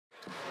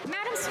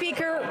Madam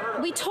Speaker,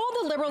 we told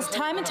the Liberals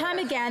time and time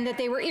again that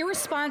they were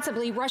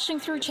irresponsibly rushing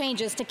through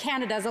changes to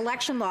Canada's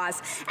election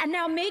laws, and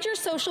now major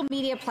social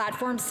media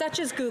platforms such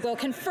as Google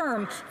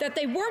confirm that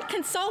they weren't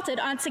consulted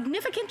on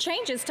significant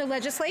changes to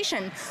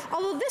legislation.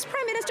 Although this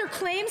Prime Minister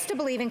claims to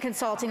believe in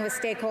consulting with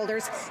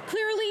stakeholders,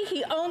 clearly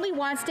he only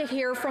wants to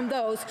hear from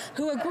those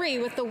who agree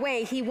with the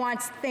way he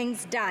wants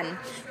things done.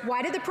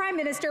 Why did the Prime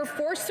Minister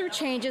force through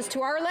changes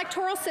to our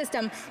electoral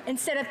system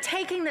instead of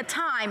taking the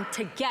time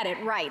to get it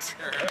right?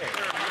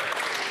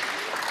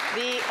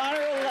 The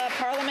Honourable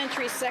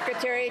Parliamentary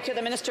Secretary to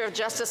the Minister of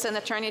Justice and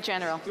Attorney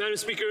General. Madam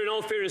Speaker, in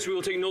all fairness, we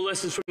will take no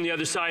lessons from the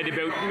other side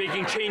about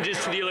making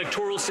changes to the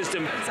electoral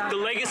system. The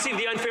legacy of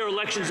the Unfair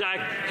Elections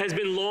Act has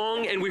been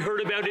long, and we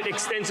heard about it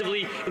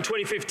extensively in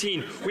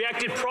 2015. We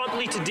acted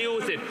promptly to deal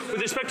with it.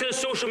 With respect to the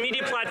social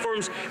media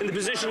platforms and the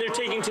position they're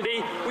taking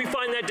today, we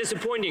find that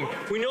disappointing.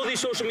 We know these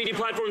social media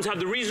platforms have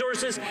the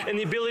resources and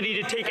the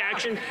ability to take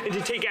action, and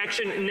to take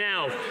action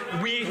now.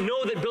 We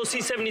know that Bill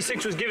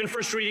C-76 was given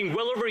first reading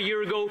well over a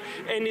year ago,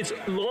 and its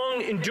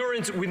long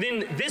endurance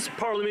within this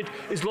Parliament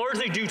is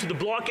largely due to the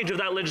blockage of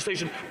that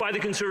legislation by the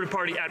Conservative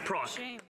Party at PROC.